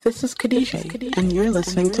This is Khadija, and you're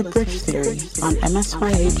listening to Bridge Theory on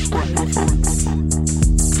MSYH.FM.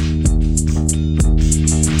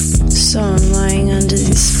 So I'm lying under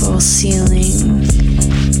this false ceiling.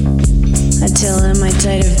 I tell her my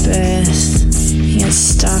date of birth. He gets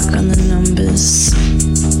stuck on the numbers.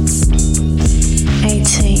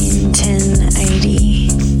 18, 10, 80.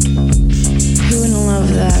 Who wouldn't love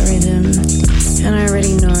that rhythm? And I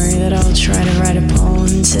already know that I'll try to write a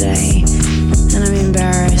poem today. And I'm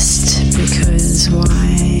embarrassed because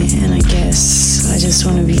why? And I guess I just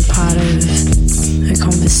want to be part of a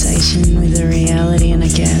conversation with the reality. And I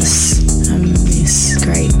guess I'm this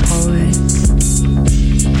great poet.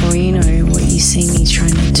 Or you know, what you see me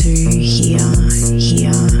trying to do here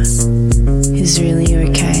is really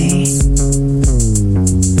okay.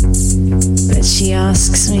 But she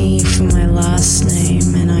asks me for my last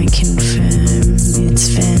name and I confirm it's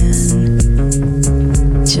Van.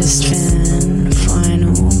 Just Van,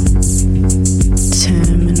 final,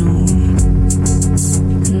 terminal,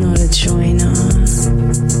 not a joiner.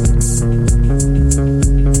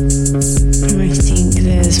 I think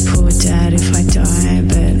there's poor dad if I die,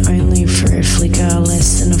 but only for a flicker,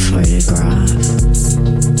 less than a photograph.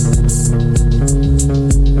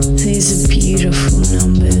 These are beautiful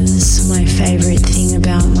numbers, my favorite thing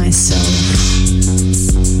about myself.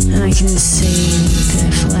 And I can see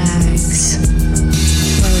their flags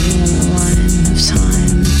waving on the line of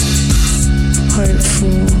time,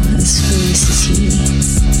 hopeful as felicity.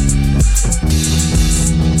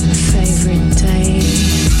 A favourite day,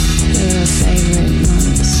 or a favourite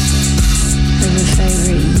month, or a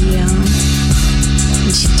favourite year,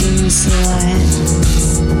 and she dims the light,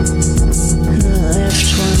 and the left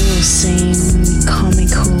one will seem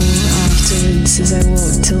comical afterwards as I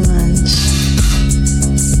walk to lunch.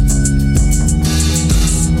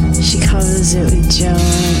 She covers it with gel, and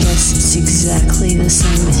I guess it's exactly the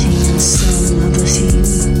same thing as some other thing.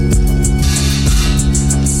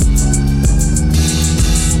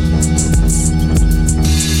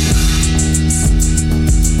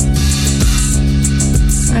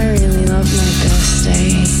 I really love my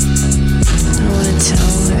birthday. I want to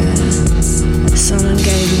tell her. Someone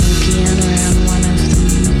gave me a piano on one of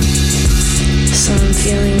them. So I'm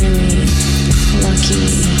feeling really lucky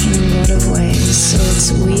in a lot of ways. So it's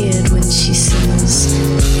weird when she says,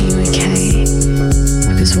 "Are you okay?"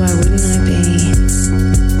 Because why wouldn't I be?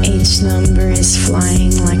 Each number is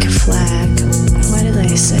flying like a flag. Why do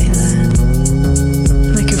they say that?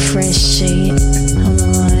 Like a fresh sheet on the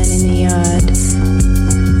line in the yard.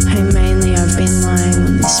 Hey, mainly I've been lying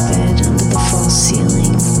on this bed under the false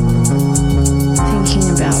ceiling, thinking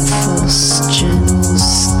about false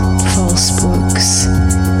journals, false books,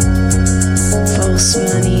 false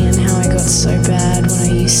money, and how I got so bad when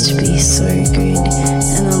I used to be so good.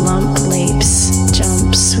 And the lump leaps,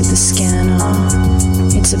 jumps with the scanner.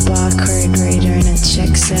 It's a barcode reader and it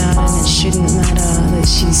checks out, and it shouldn't matter that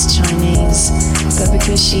she's Chinese. But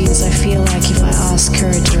because she is, I feel like if I ask her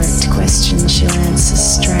a direct question, she'll answer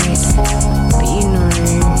straight. But you know,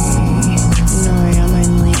 I'm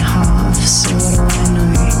only half, so what do I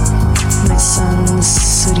know? My son's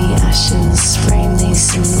sooty ashes frame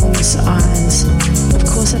these enormous eyes. Of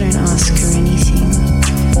course I don't ask her anything.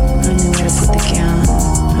 Only where to put the gown.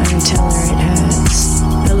 I don't tell her it hurts.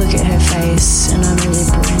 I look at her face and I'm a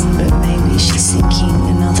Libran, but maybe she's thinking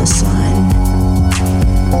another sign.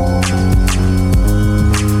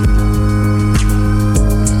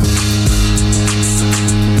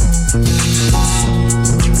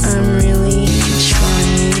 I'm really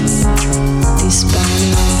trying this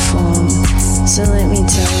Barney form. So let me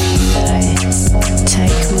tell you that I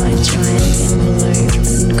take my giant envelope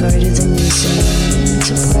and go to the museum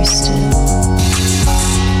to post it.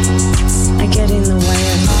 I get in the way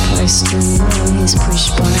of the postman on his push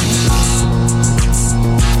bike.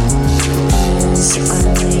 There's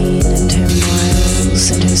Eileen and her miles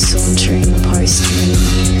and her sauntering postman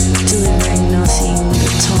delivering nothing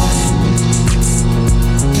but time.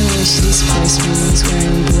 I wish this postman was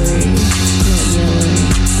wearing blue, not yellow.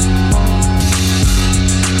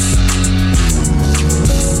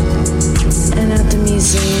 And at the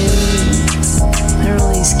museum, there are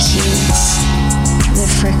all these kids.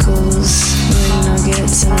 Their freckles, wearing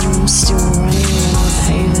nuggets, and I'm still running along the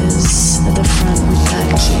pavers at the front with that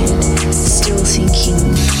kid, still thinking,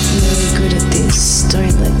 I'm really good at this,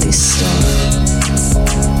 don't let this stop.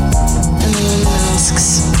 And the woman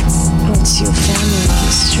asks, what's your family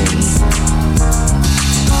history?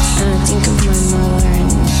 And I think of my mother,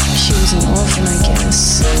 and she was an orphan, I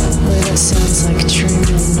guess. Although that sounds like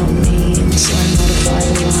Truman, not me, and so I modify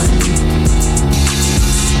the line.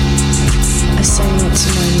 I say not to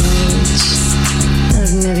my knowledge.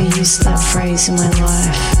 I've never used that phrase in my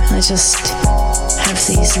life. I just have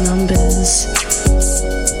these numbers,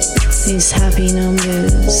 these happy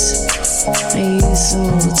numbers. I use them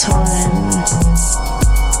all the time.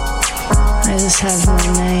 I just have my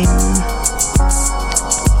name.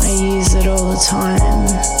 I use it all the time.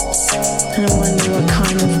 And I wonder what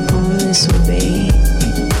kind of poem this will be.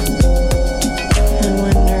 I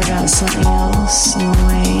wonder about something else in the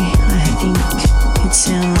way I think it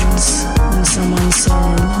sounds when someone said,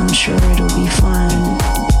 I'm sure it'll be fun.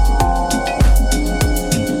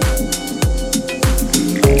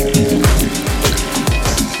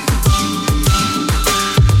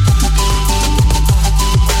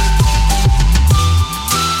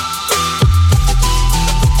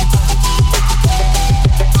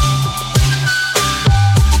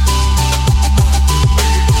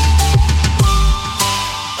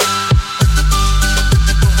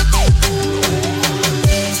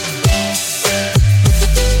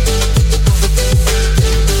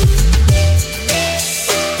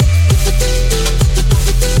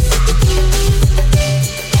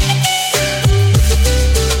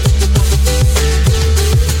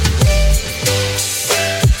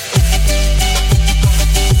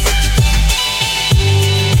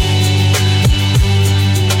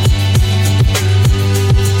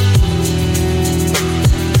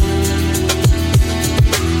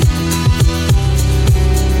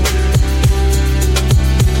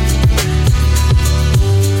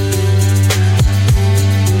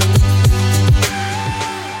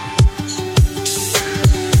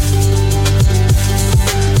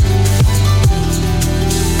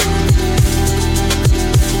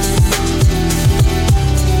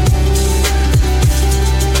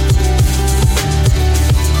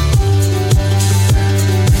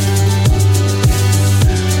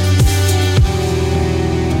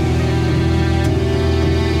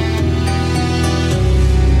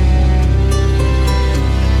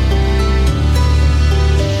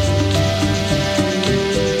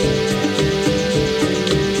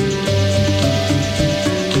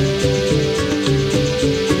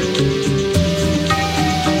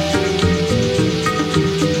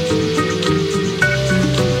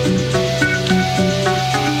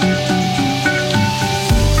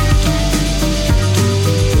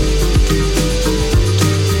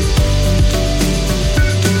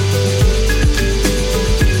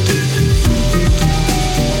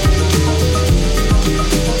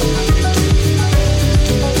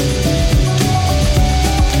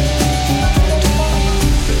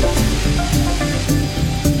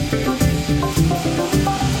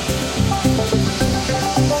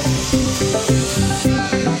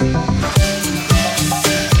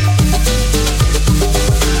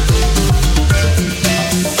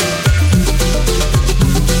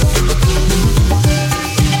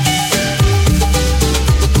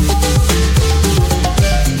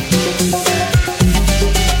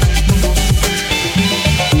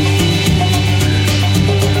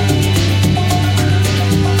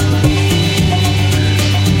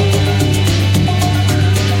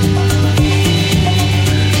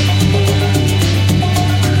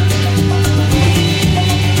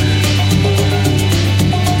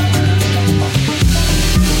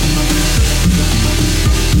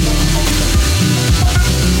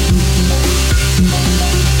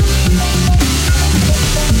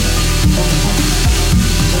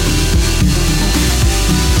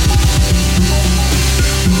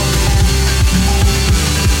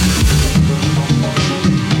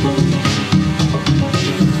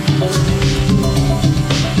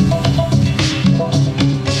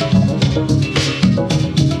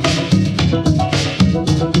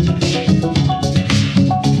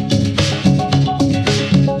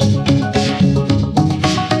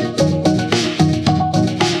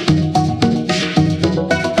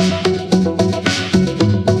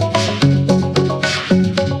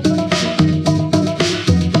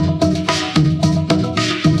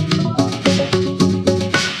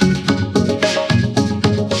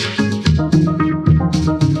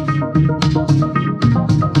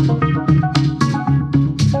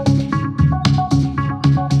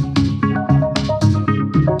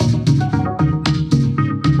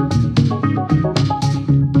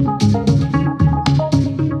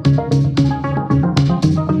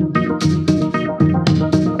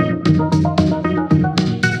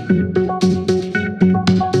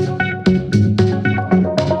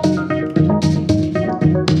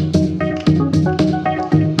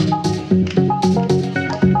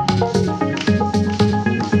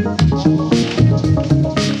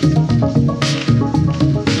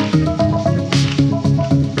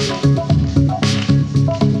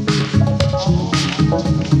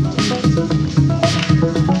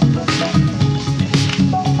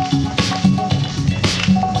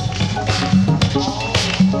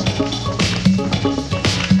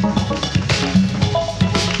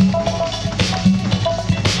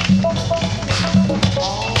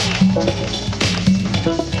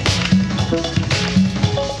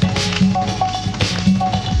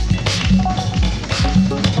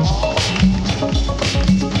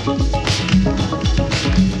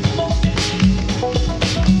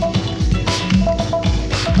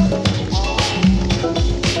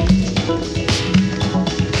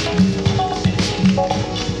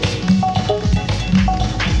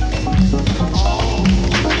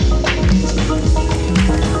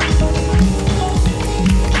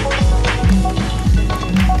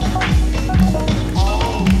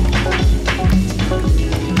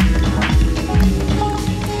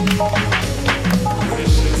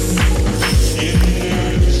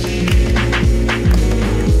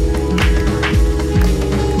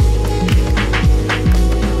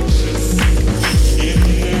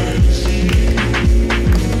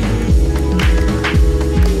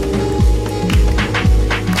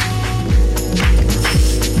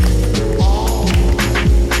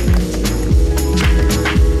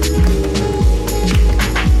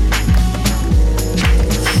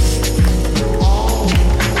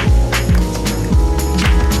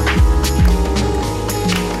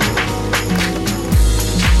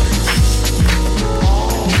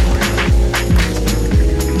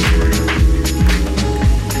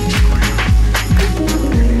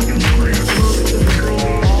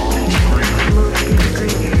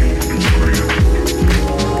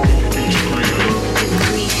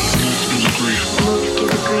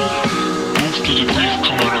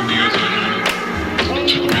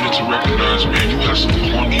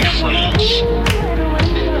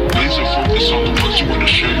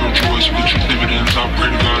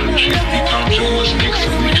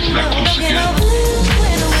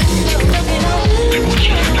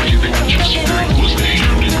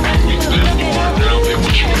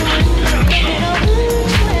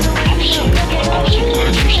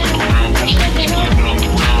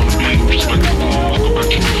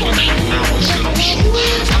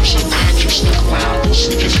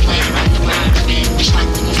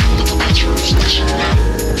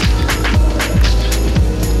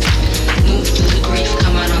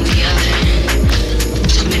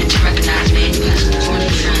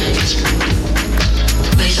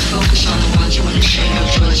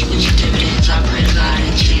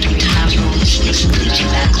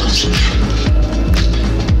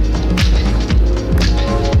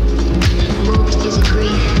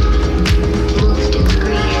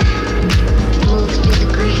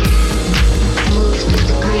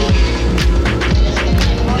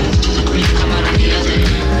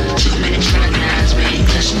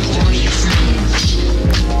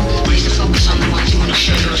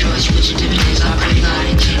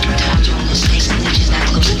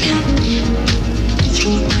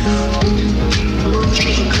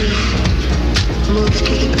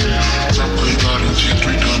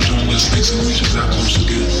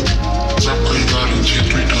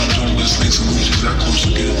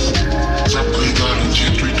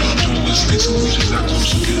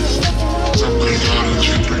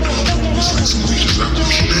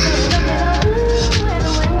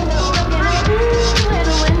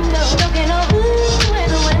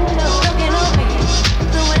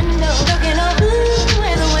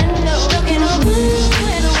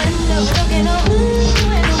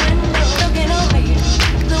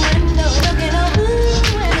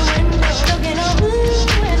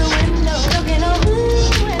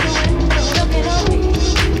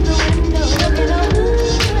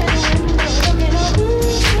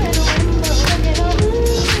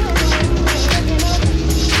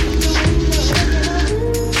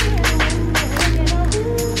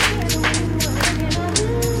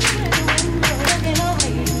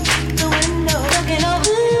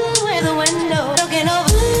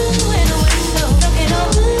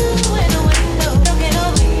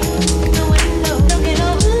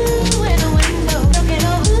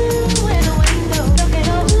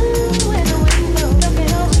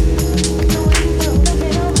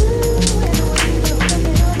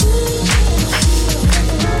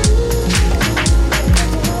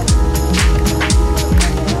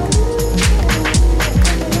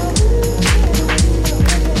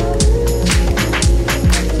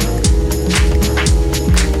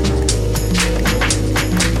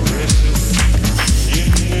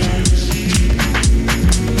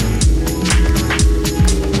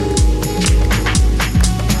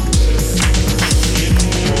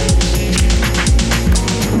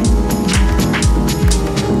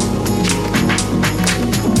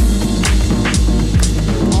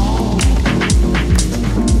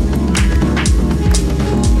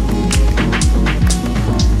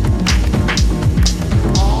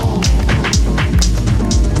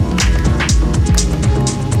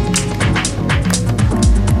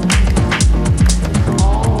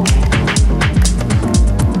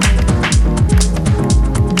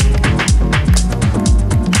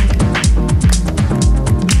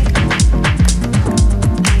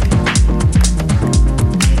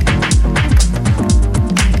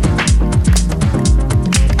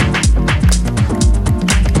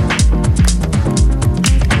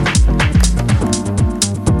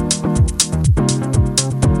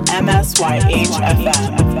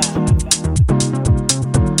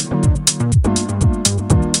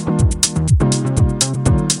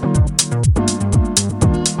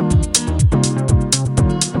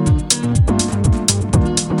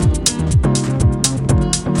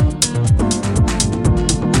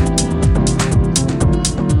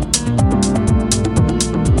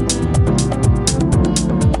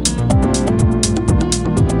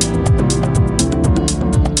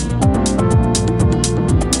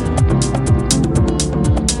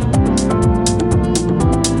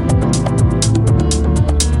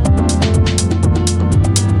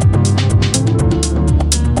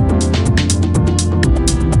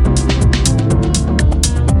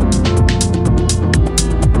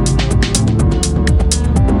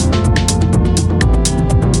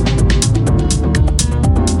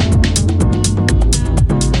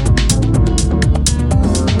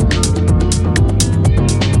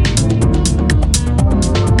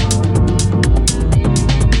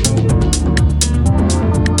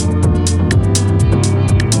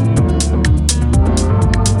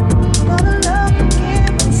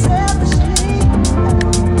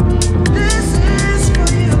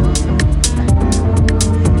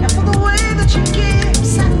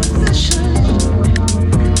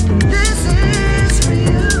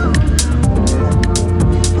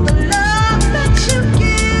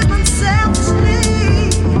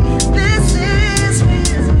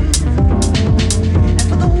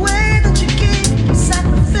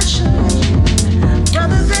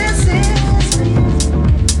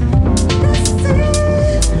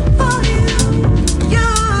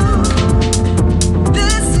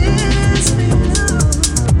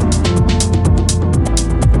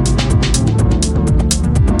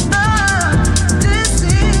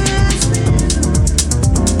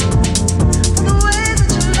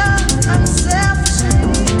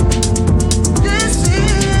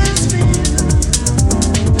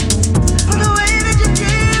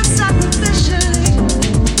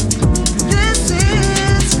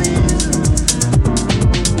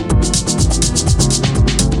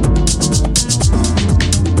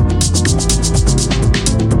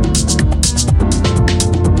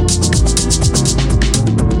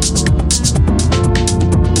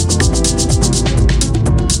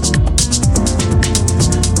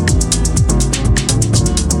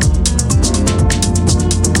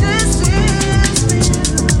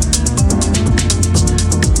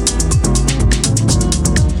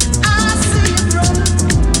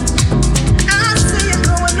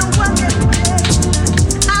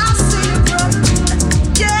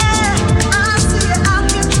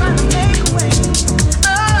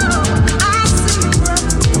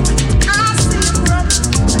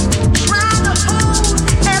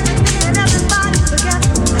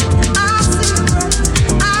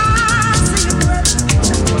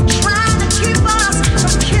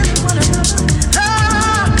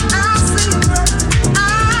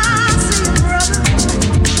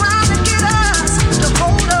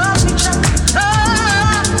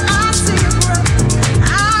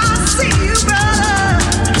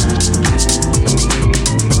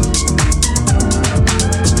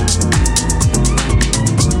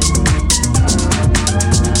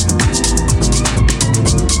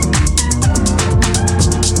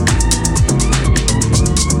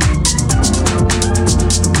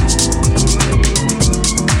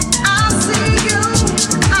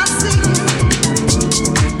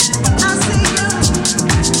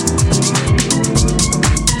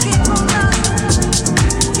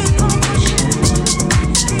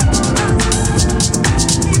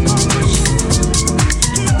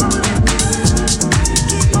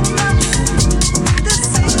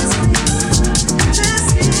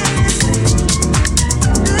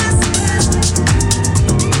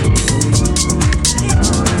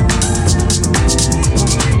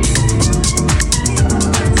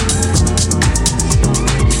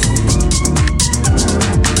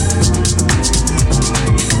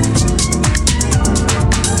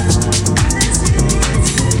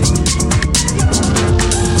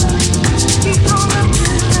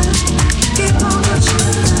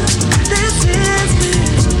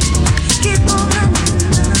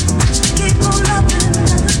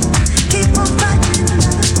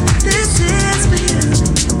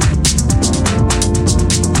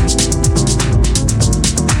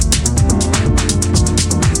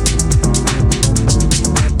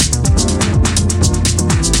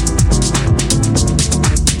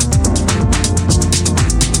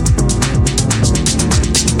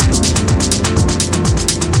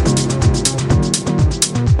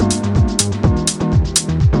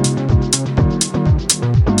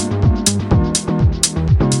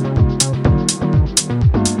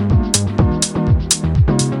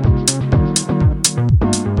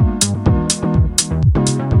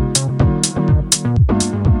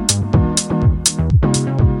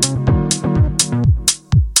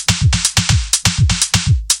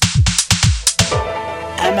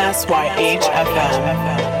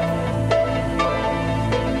 MSYHFM.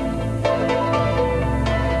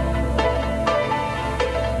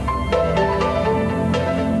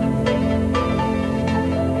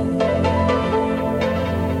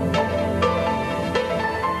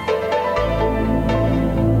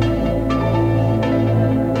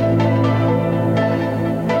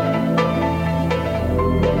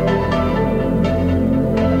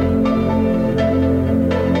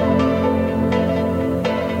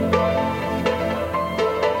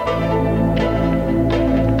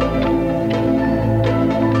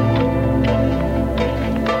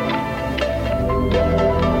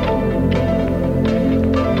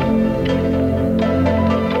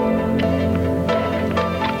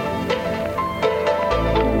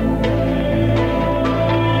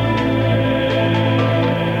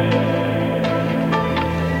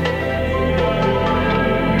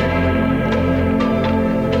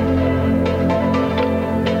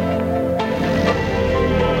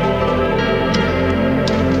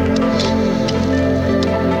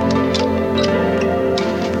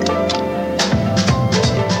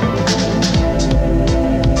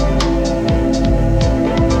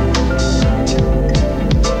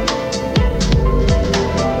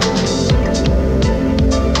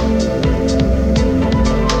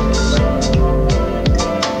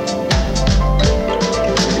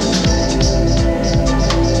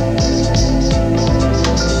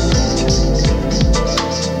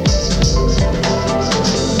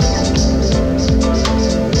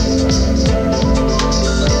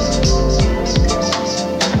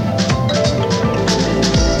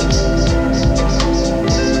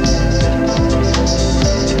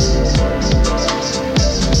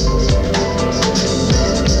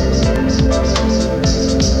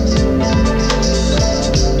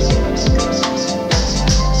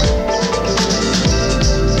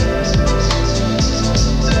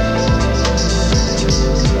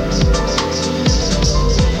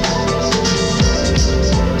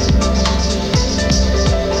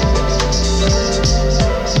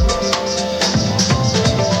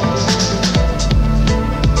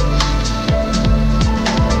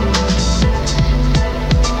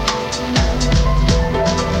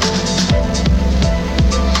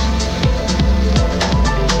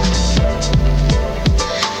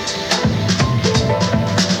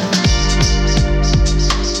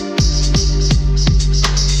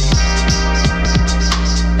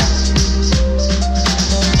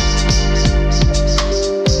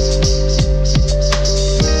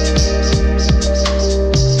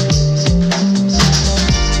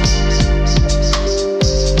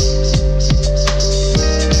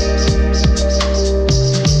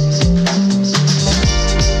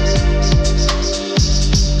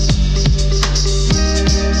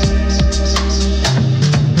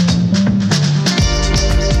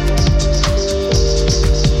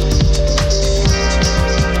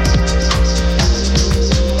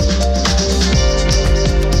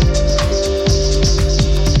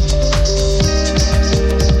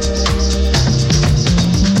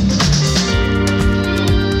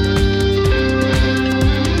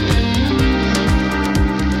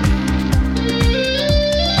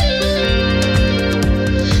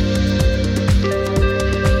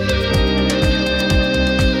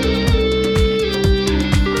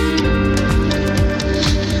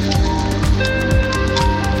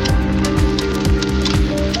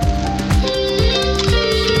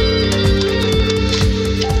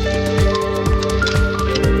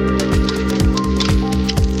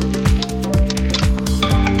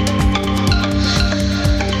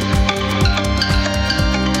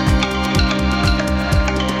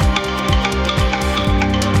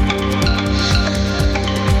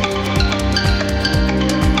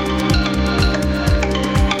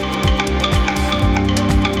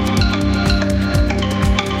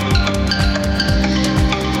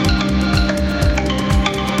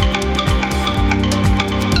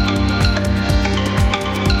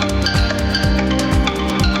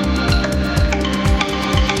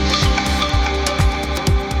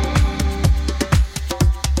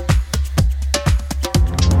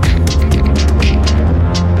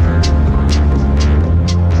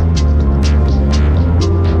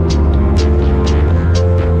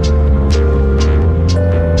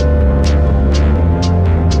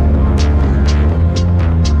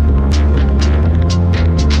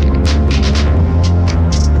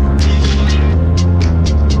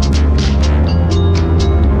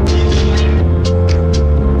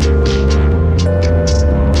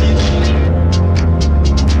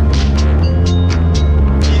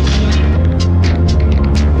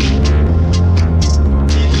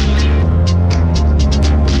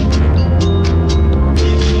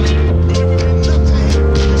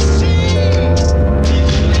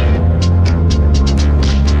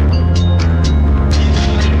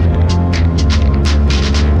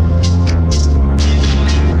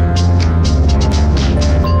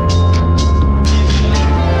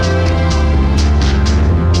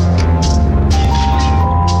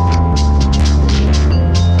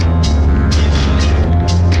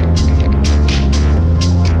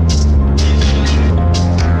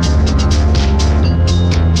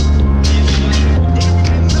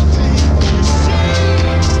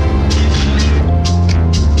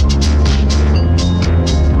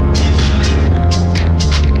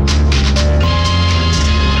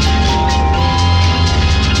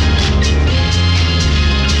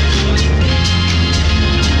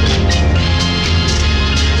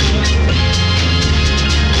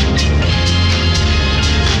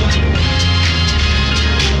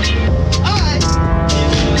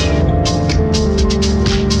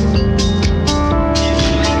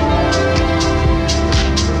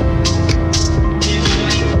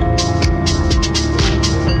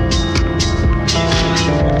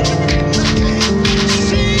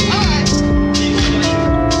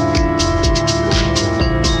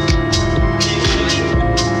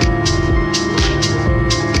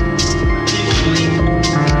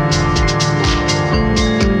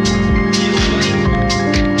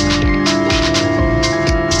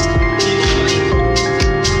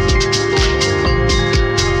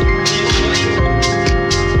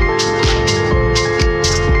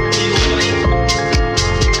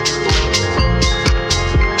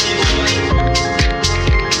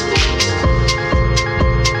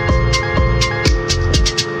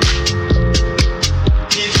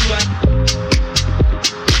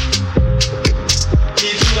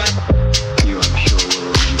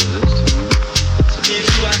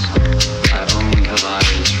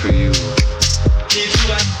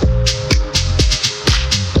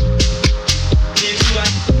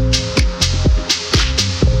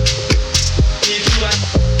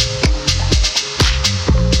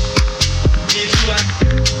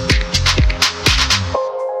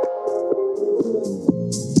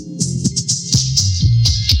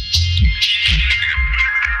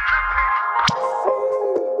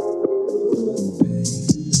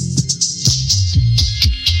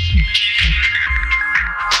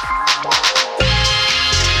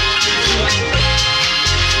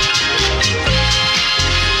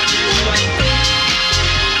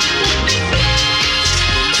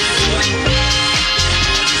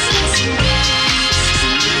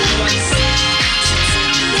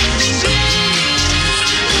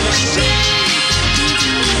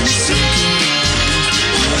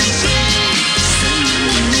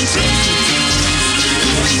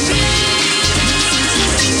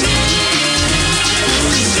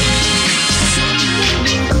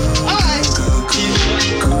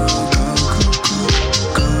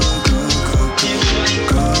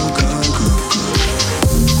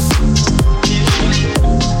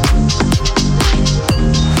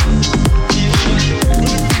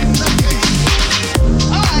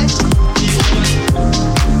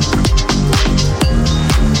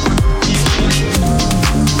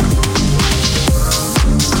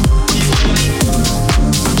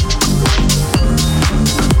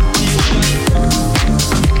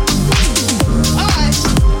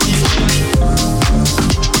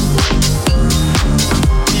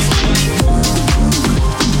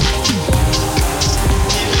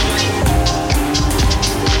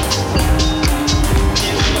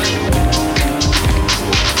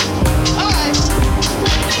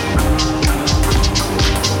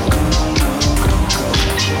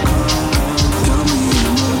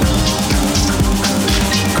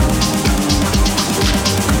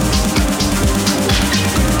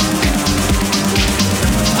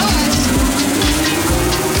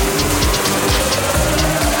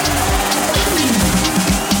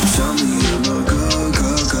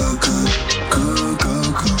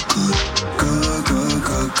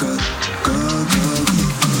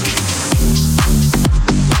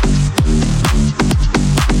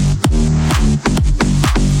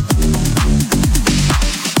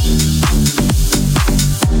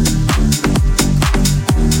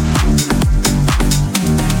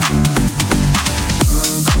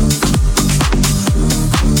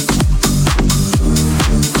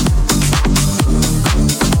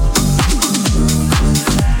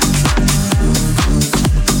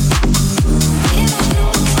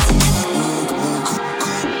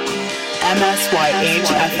 MSYH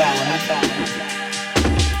FM.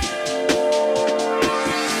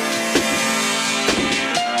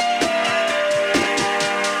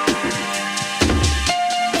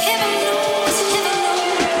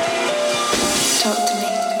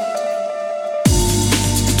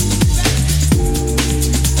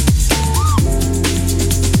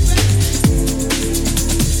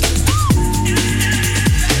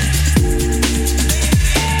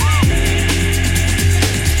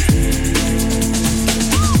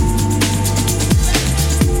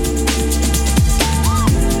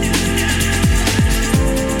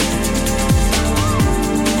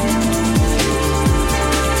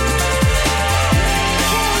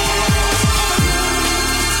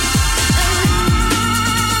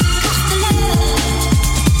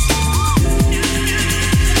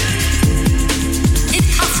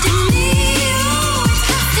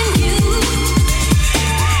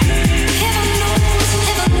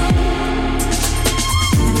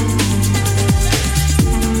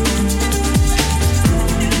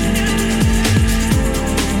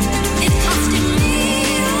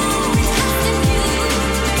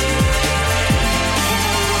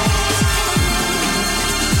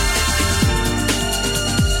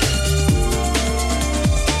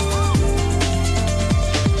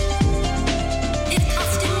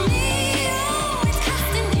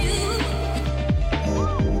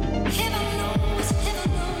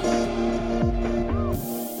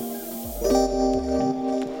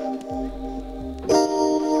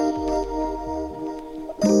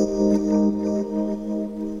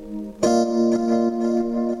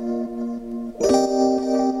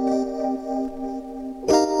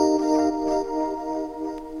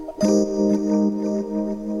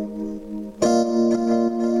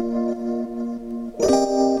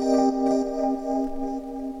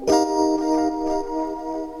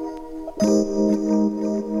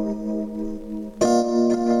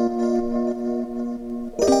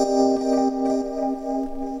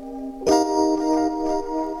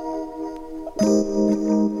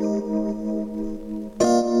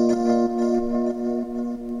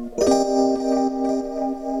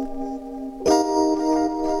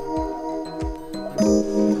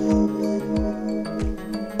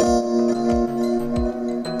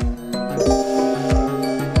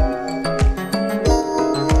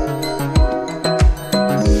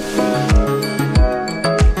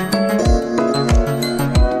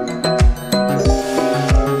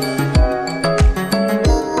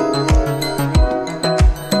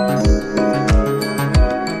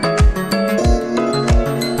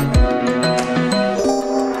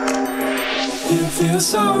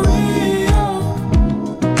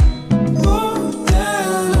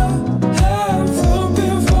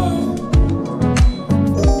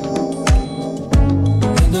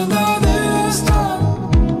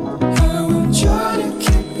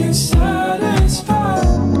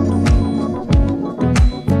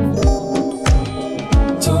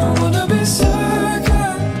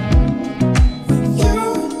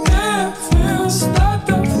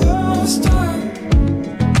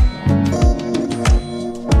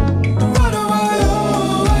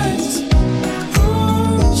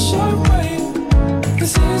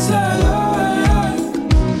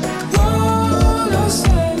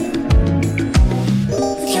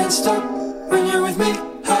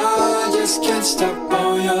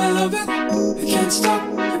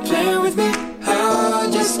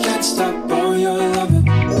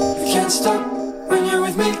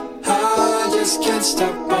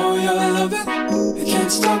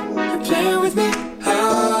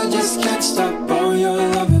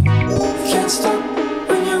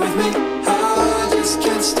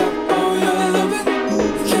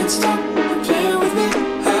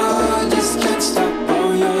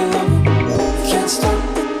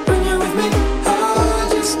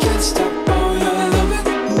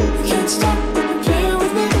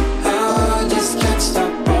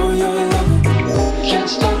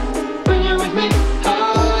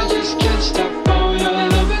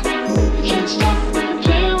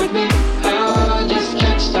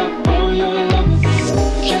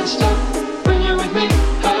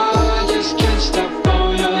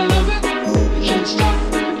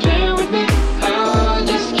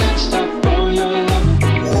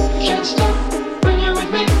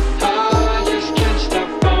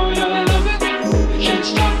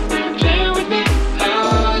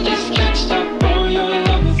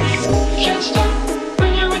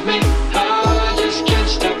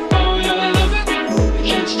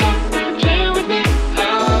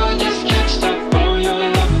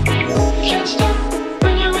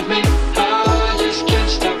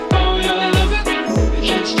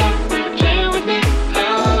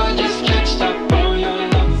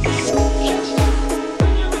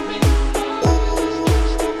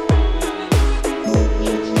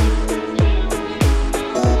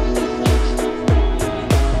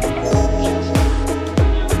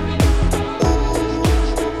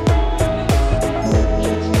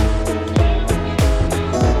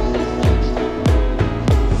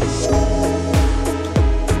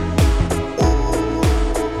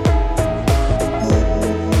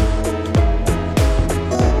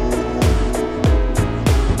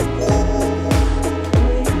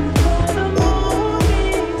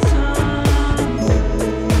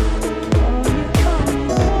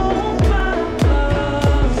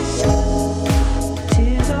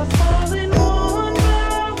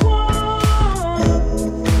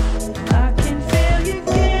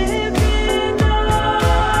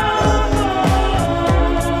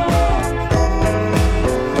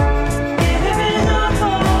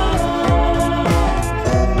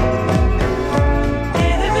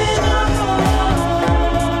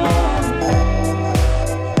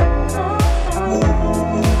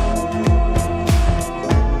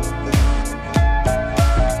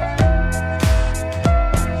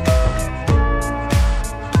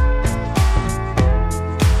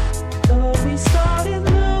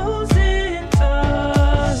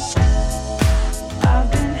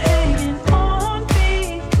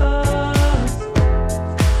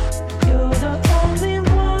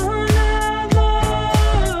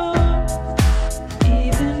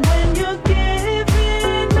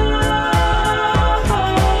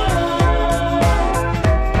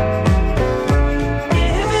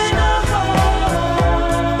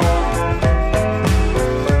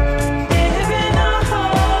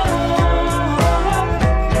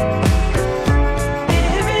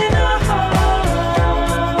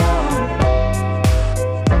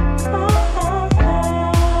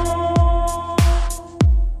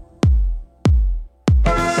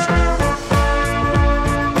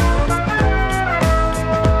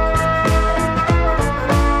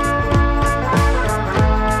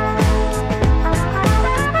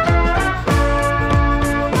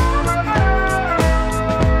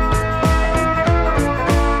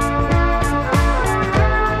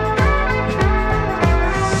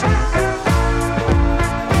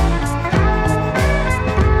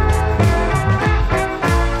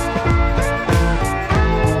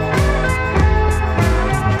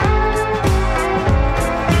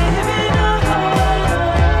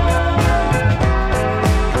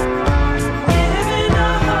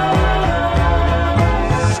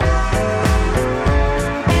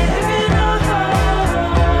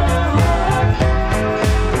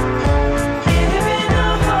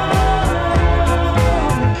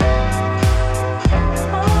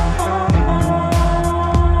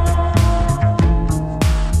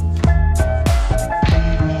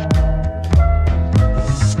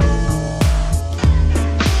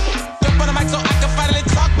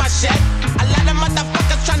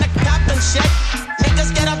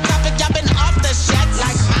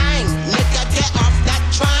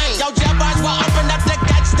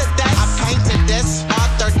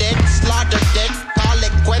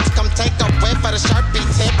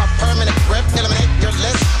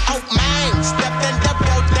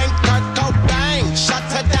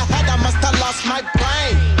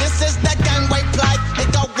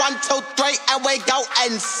 2, 3, and we go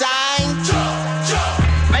insane.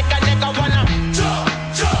 Make a nigga wanna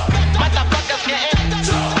motherfuckers getting.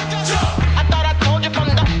 I thought I told you from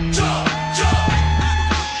the.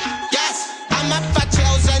 Yes, I'm up for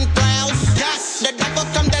chills and thrills. Yes, the devil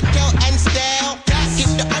come to kill and steal. Yes,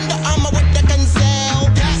 keep the Under Armour with the Gonzale.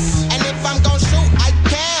 Yes, and if I'm gon' shoot, I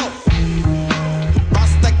kill.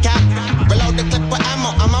 Bust the cap, reload the clip with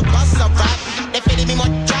ammo. I'm a bust a rap. They feeding me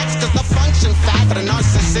more tracks 'cause the function fat. For the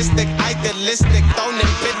narcissistic, idealistic, thrown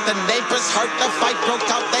and bit. The neighbors hurt, the fight broke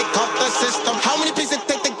out. They caught the system. How many pieces it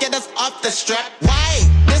take to get us off the strap? Why?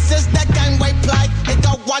 This is the gangway play. It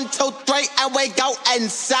go 1, 2, 3, and we go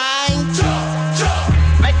insane.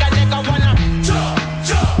 Make a nigga wanna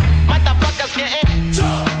motherfuckers getting.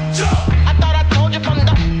 I thought I told you from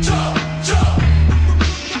the.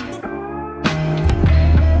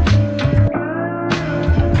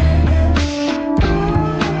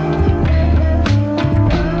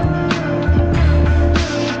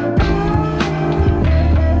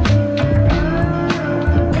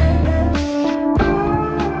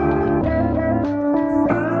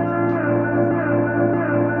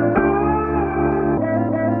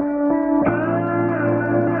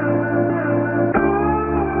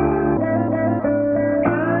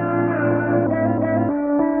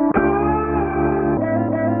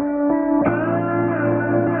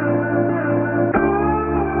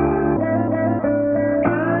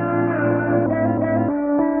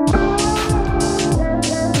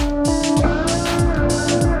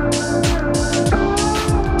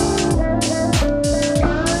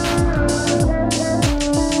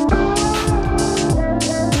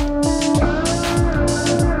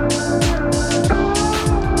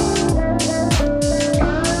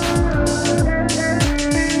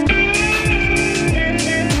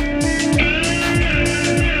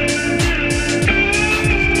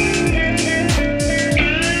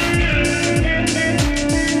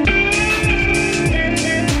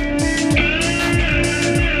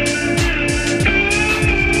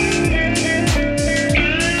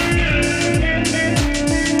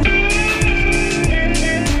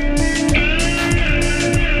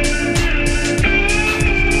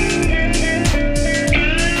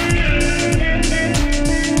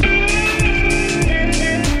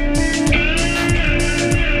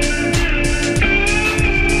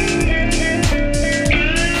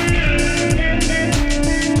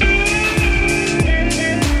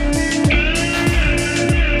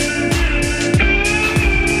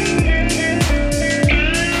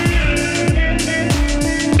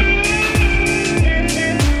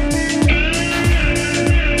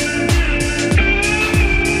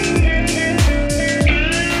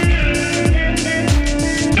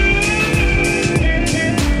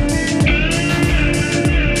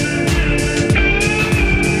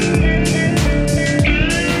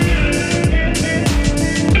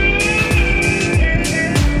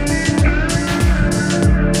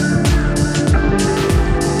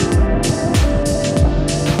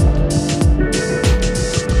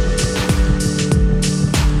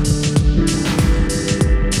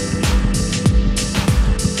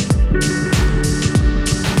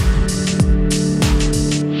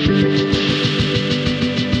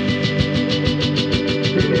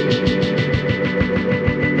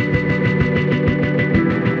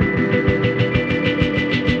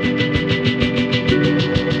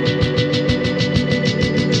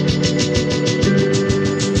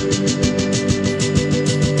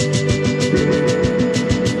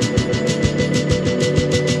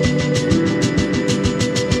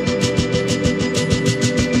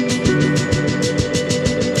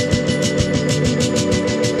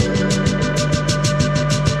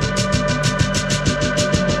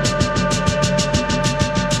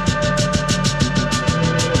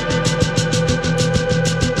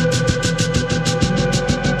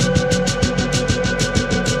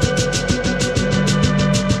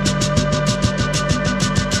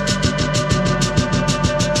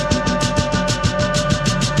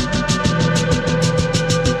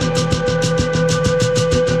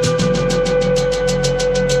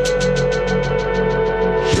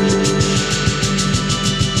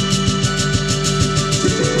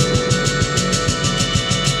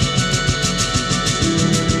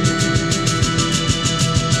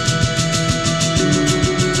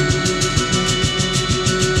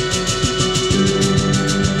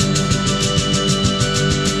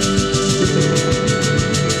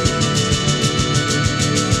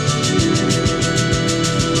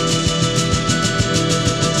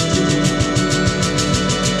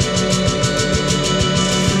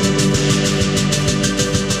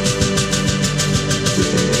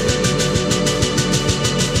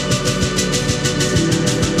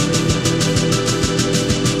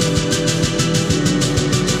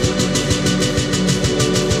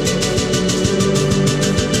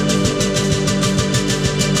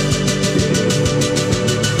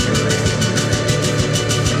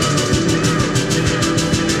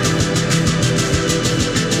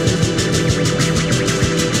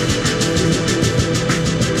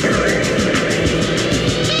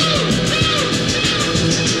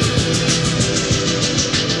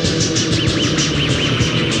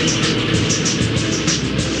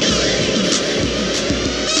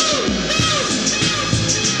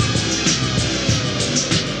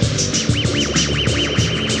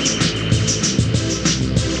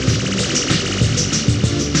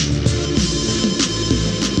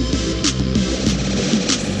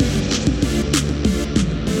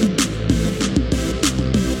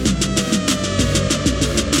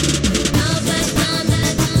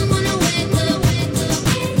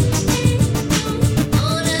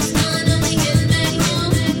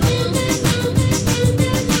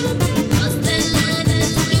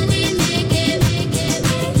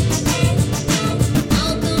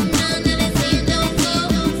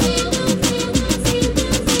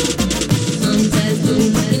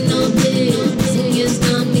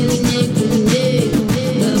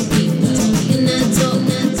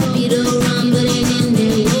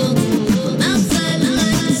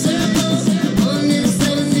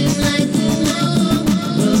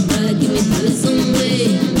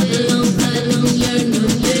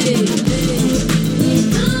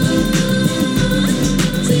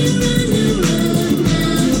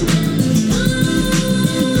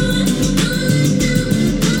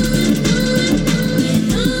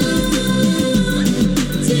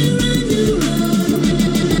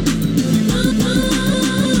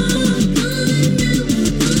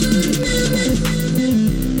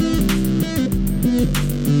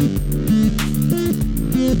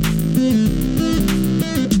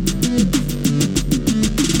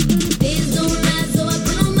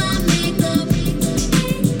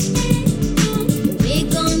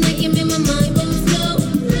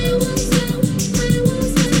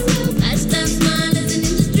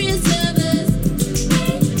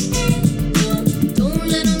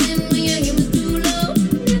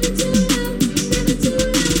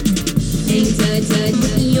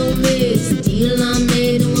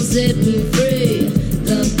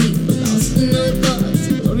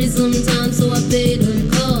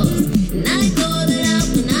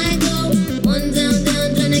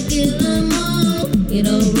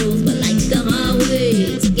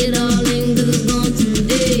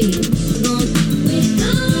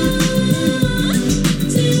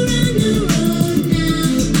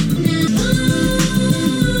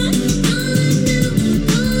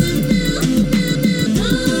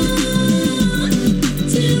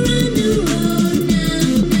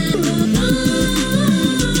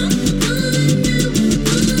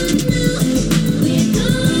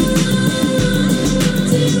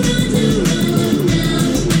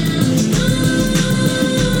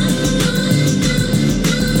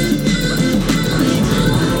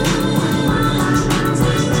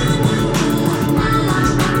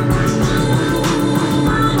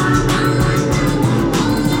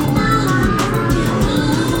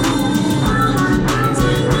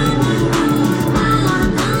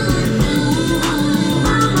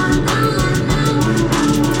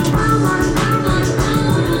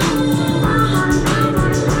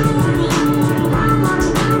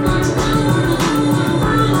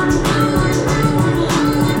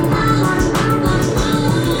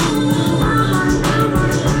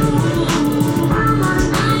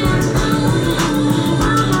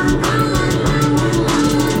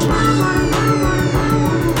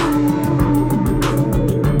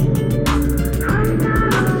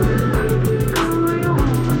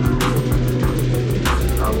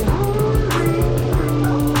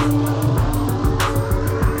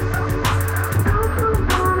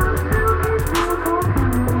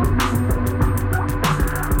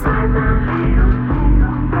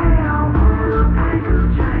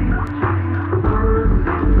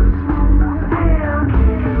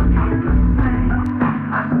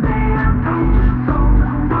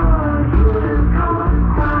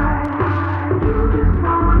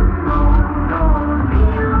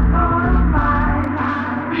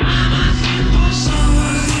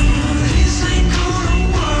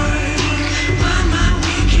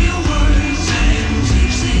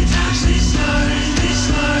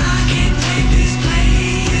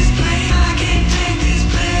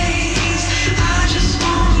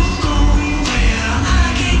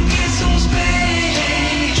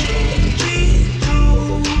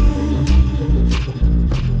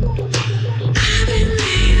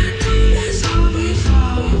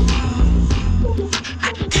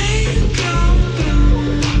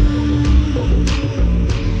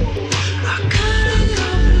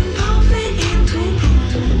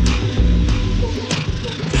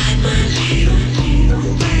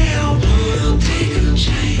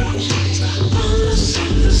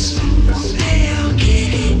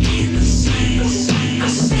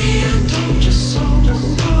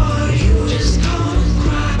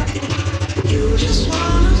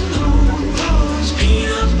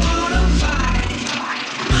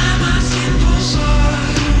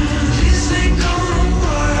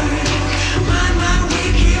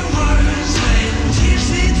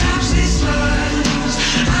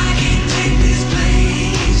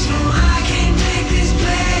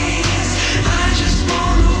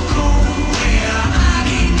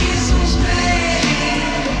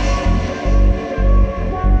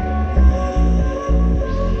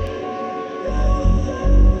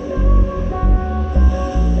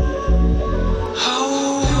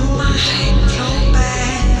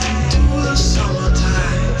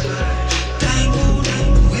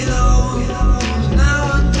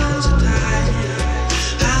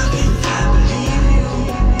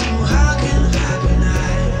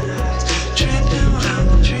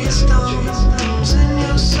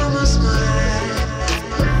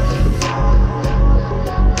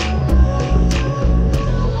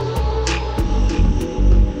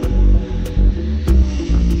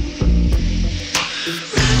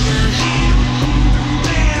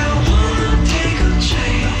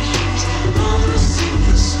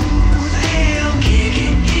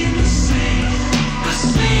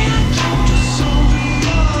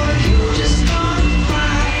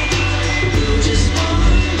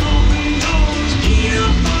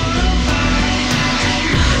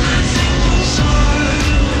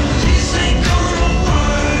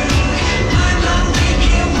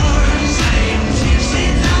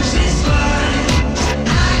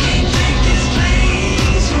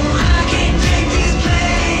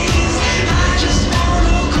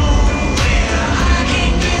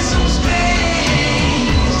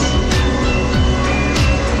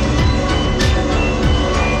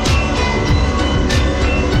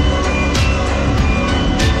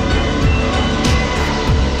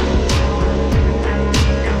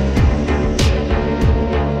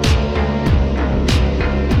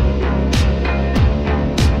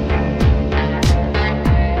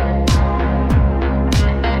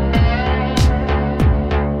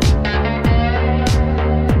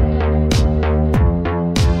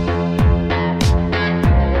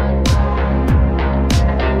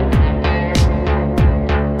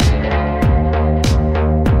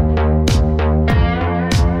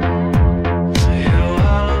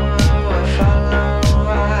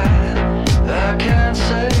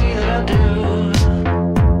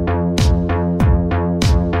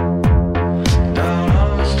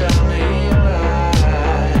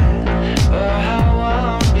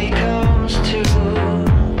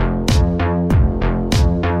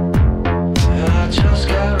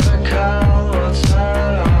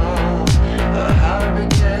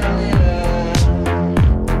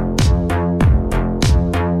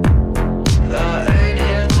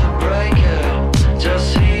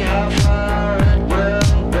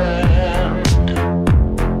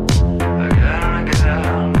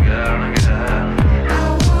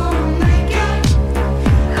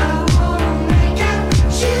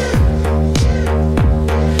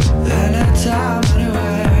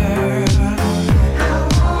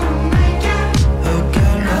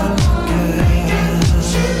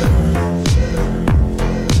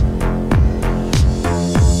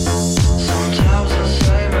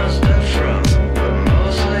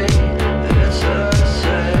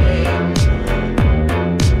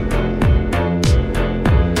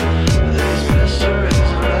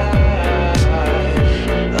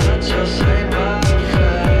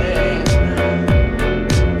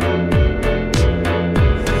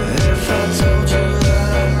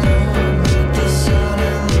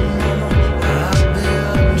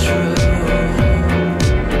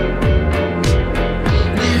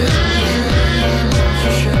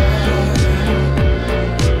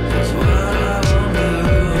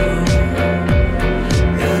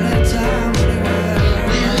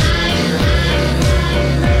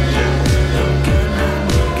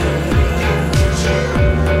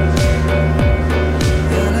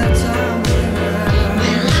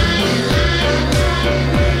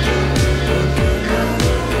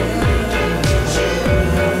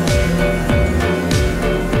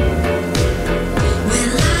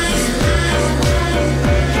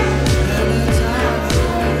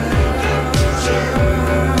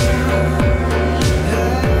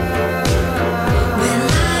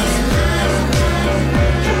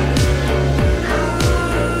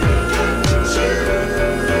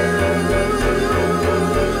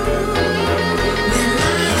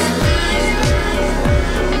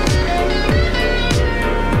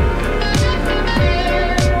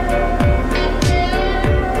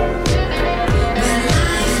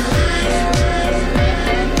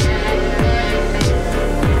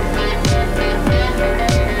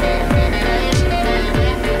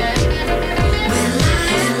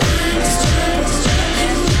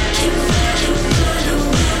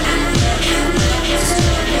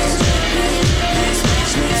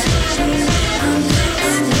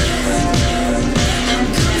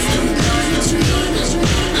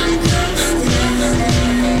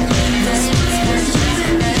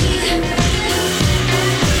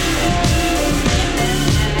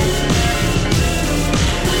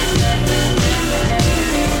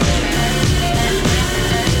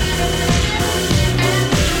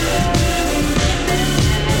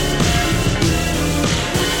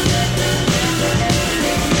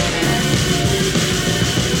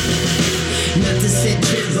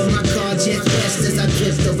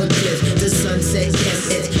 drift over drift. The sunset,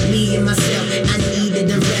 yes, it's me and myself. I needed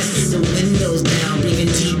the rest. The windows down,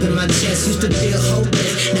 breathing deep in my chest. Used to feel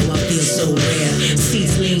hopeless, now I feel so rare.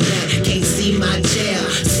 Seats lean back, can't see my chair.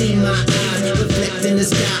 See my eyes reflecting the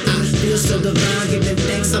sky. I feel so divine, giving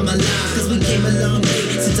thanks I'm alive. Cause we came a long way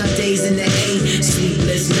since our days in the A.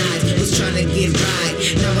 Sleepless nights, was trying to get right.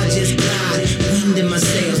 Now I just glide, wind in my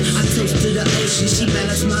sails. I toast to the ocean, she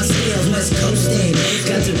balanced my scales. West coasting,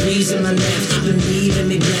 got the breeze in my left. Believe in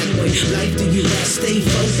me, black boy, life do you rest. Stay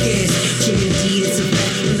focused, true indeed, it's a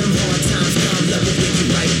fact. When them hard times come, love will get you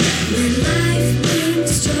right back. When life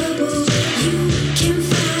brings trouble, you can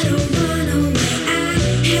fight or run away. I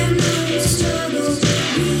have no struggle.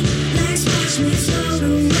 Relax, watch me float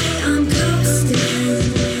away. I'm coasting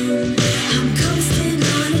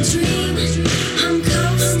on a dream. I'm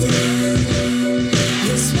coasting.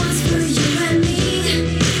 This one's for you and me.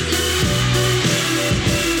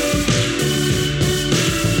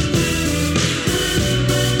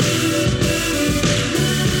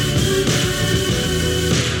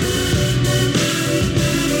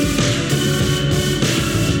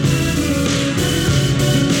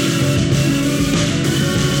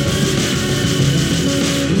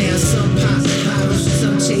 Now some pop bottles,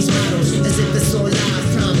 some chase models, as if it's all live,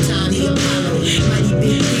 prime time, the Apollo. Mighty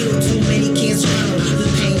big deal, too many can't swallow. The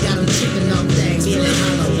pain got them tripping off things, feeling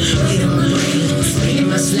hollow. Weight on my brain, spitting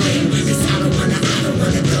my slang. Cause I don't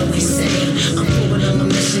wanna go insane. I'm forward on my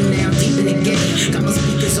mission now, deep in the game. Got my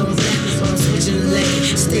speakers on black, so I'm switching the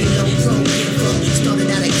lane. Stay low, pro, info, started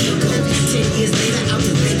out at Kiko. 10 years later, out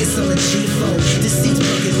to Vegas on a G4. The seats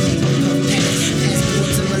bucket me, pass. Passport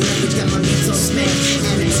to my luggage, got my meats on smash.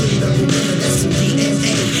 Attitude of a woman, that's some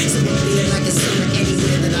DNA. So they feel like it's summer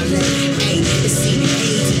anywhere that I lay. Ay, it's CA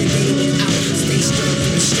to the day we out. Stay strong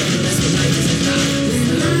in the struggle, that's what life is about. When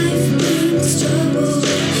life brings trouble,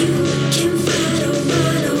 you can fight or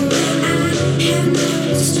run away. I have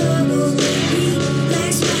no struggle.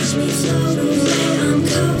 Relax, watch me float away. I'm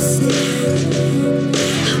coasting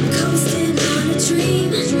on a dream.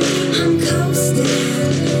 I'm coasting.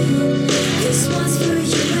 This one's for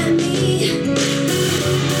you and me.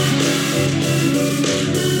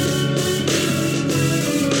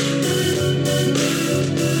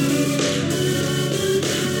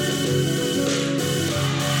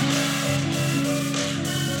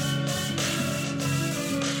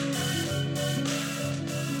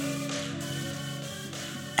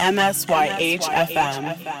 MSYH FM.